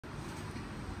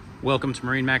Welcome to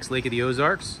MarineMax Lake of the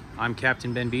Ozarks. I'm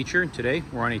Captain Ben Beecher. Today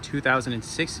we're on a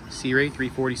 2006 Sea Ray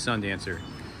 340 Sundancer.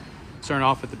 Starting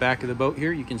off at the back of the boat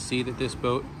here, you can see that this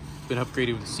boat has been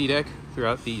upgraded with SeaDek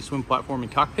throughout the swim platform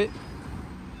and cockpit.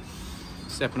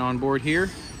 Stepping on board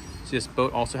here, this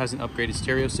boat also has an upgraded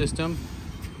stereo system,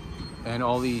 and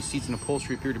all the seats and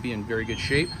upholstery appear to be in very good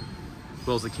shape, as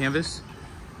well as the canvas.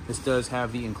 This does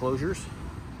have the enclosures,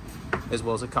 as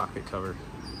well as a cockpit cover.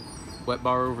 Wet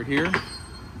bar over here,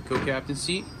 co-captain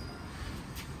seat,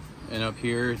 and up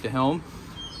here at the helm,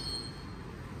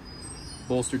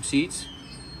 bolstered seats.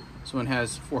 This one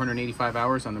has 485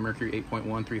 hours on the Mercury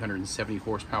 8.1 370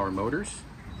 horsepower motors.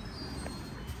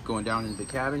 Going down into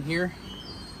the cabin here,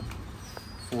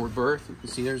 forward berth, you can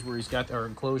see there's where he's got our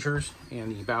enclosures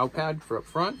and the bow pad for up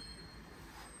front.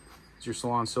 There's your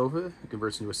salon sofa, it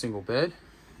converts into a single bed.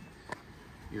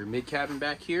 Your mid cabin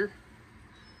back here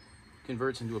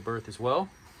converts into a berth as well.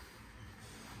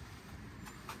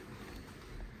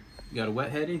 You got a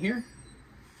wet head in here,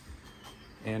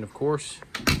 and of course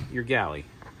your galley.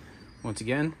 Once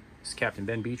again, this is Captain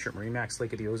Ben Beecher at MarineMax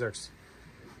Lake of the Ozarks.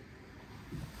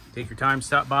 Take your time,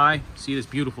 stop by, see this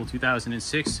beautiful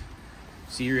 2006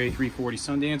 Sea Ray 340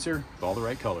 Sundancer with all the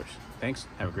right colors. Thanks,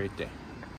 have a great day.